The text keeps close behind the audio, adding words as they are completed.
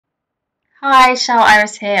Hi,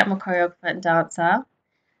 xiaouiris here. I'm a choreographer and dancer,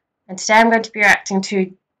 and today I'm going to be reacting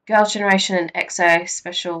to Girls' Generation and EXO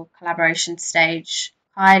special collaboration stage,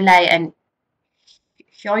 Hi, Lay, and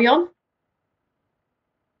HYOYEON.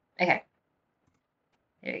 Okay,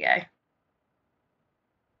 here we go.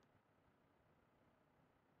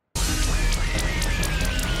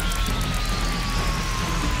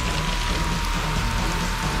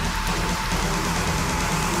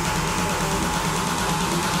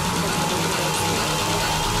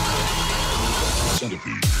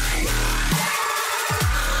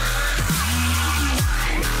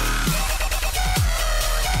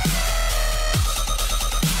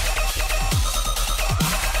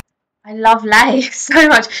 I love Lay so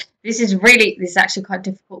much. This is actually quite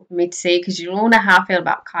difficult for me to see because you all know how I feel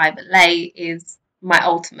about Kai, but Lay is my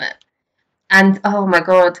ultimate. And oh my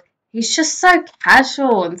god, he's just so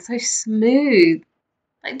casual and so smooth.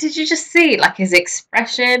 Like, did you just see like his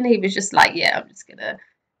expression? He was just like, yeah, I'm just gonna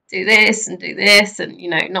do this, and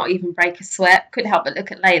not even break a sweat. Couldn't help but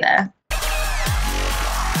look at Lay there.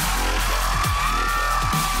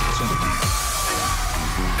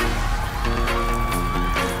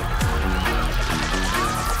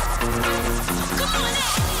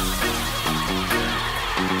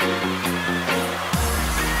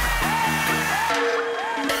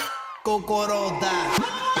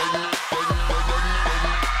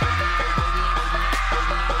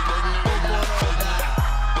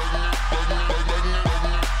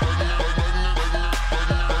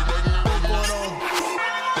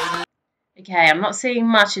 Okay, I'm not seeing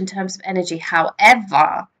much in terms of energy.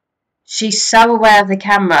 However, she's so aware of the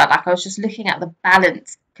camera. Like, I was just looking at the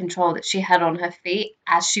balance control that she had on her feet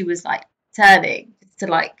as she was like turning just to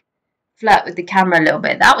like flirt with the camera a little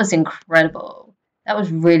bit. That was incredible. That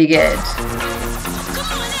was really good.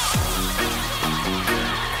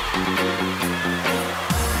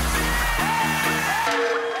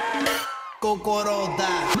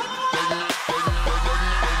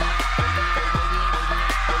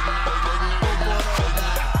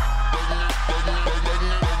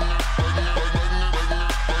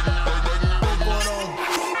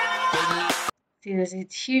 See, there's a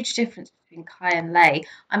huge difference between Kai and Lay.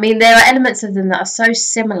 I mean, there are elements of them that are so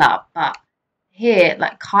similar, but here,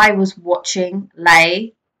 like, Kai was watching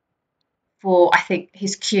Lay for, I think,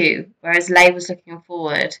 his cue, whereas Lay was looking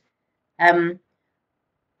forward.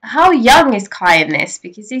 How young is Kai in this?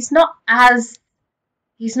 Because he's not as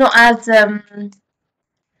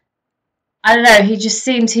I don't know, he just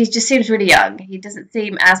seems really young. He doesn't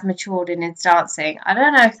seem as matured in his dancing. I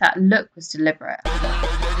don't know if that look was deliberate.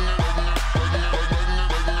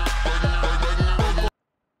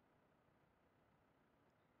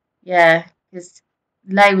 Yeah, because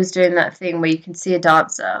Lay was doing that thing where you can see a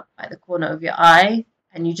dancer at the corner of your eye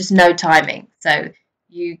and you just know timing. So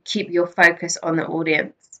you keep your focus on the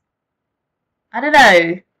audience. I don't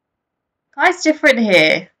know. Kai's different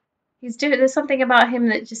here. There's something about him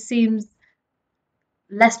that just seems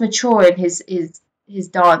less mature in his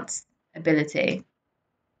dance ability.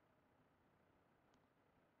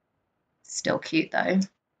 Still cute though.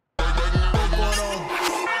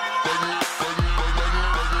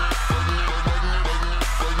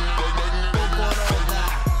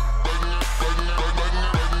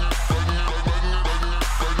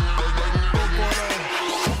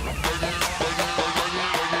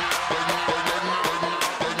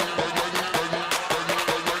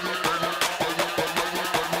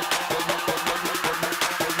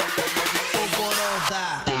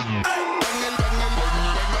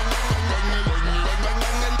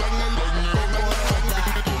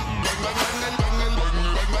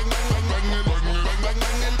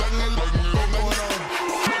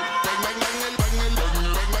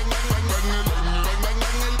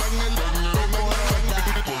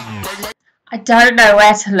 I don't know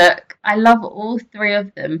where to look. I love all three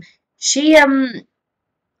of them.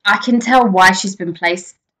 I can tell why she's been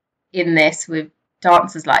placed in this with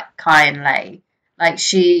dancers like Kai and Lay. Like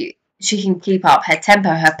she can keep up her tempo,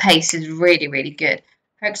 her pace is really, really good.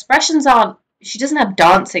 Her expressions aren't she doesn't have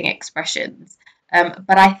dancing expressions.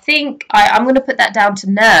 But I think I'm gonna put that down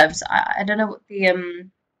to nerves. I don't know what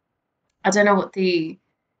the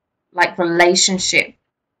like relationship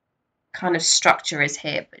kind of structure is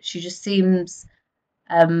here, but she just seems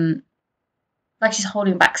um like she's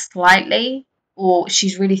holding back slightly, or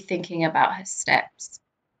she's really thinking about her steps.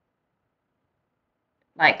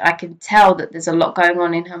 Like, I can tell that there's a lot going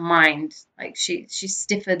on in her mind. Like, she's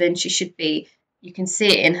stiffer than she should be. You can see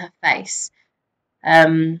it in her face.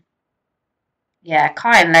 Um, yeah,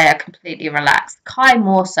 Kai and Lay are completely relaxed. Kai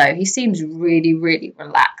more so. He seems really, really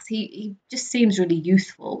relaxed. He just seems really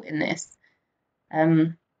youthful in this.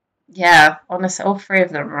 Um, Yeah, honestly, all three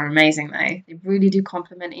of them are amazing though. They really do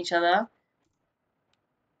complement each other.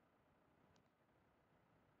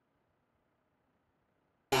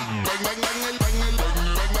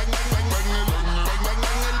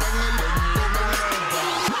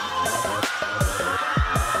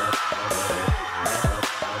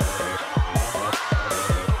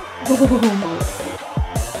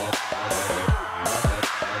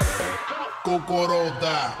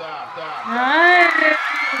 No.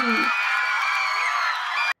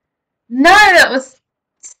 No, that was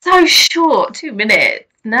so short. 2 minutes.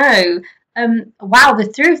 No. Wow, the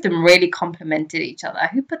three of them really complemented each other.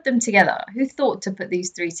 Who put them together? Who thought to put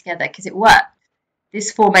these three together? Because it worked.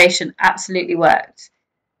 This formation absolutely worked.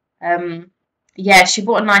 Um, yeah, she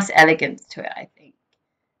brought a nice elegance to it, I think.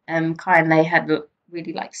 Kai and Lei had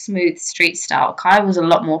really like smooth street style. Kai was a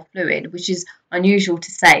lot more fluid, which is unusual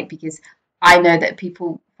to say because I know that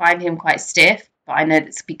people find him quite stiff, but I know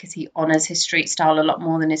that's because he honors his street style a lot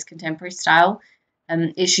more than his contemporary style.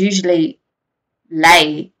 It's usually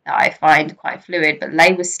Lei that I find quite fluid, but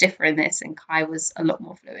Lei was stiffer in this and Kai was a lot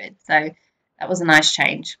more fluid. So that was a nice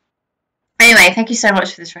change. Anyway, thank you so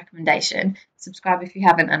much for this recommendation. Subscribe if you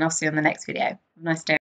haven't, and I'll see you on the next video. Have a nice day.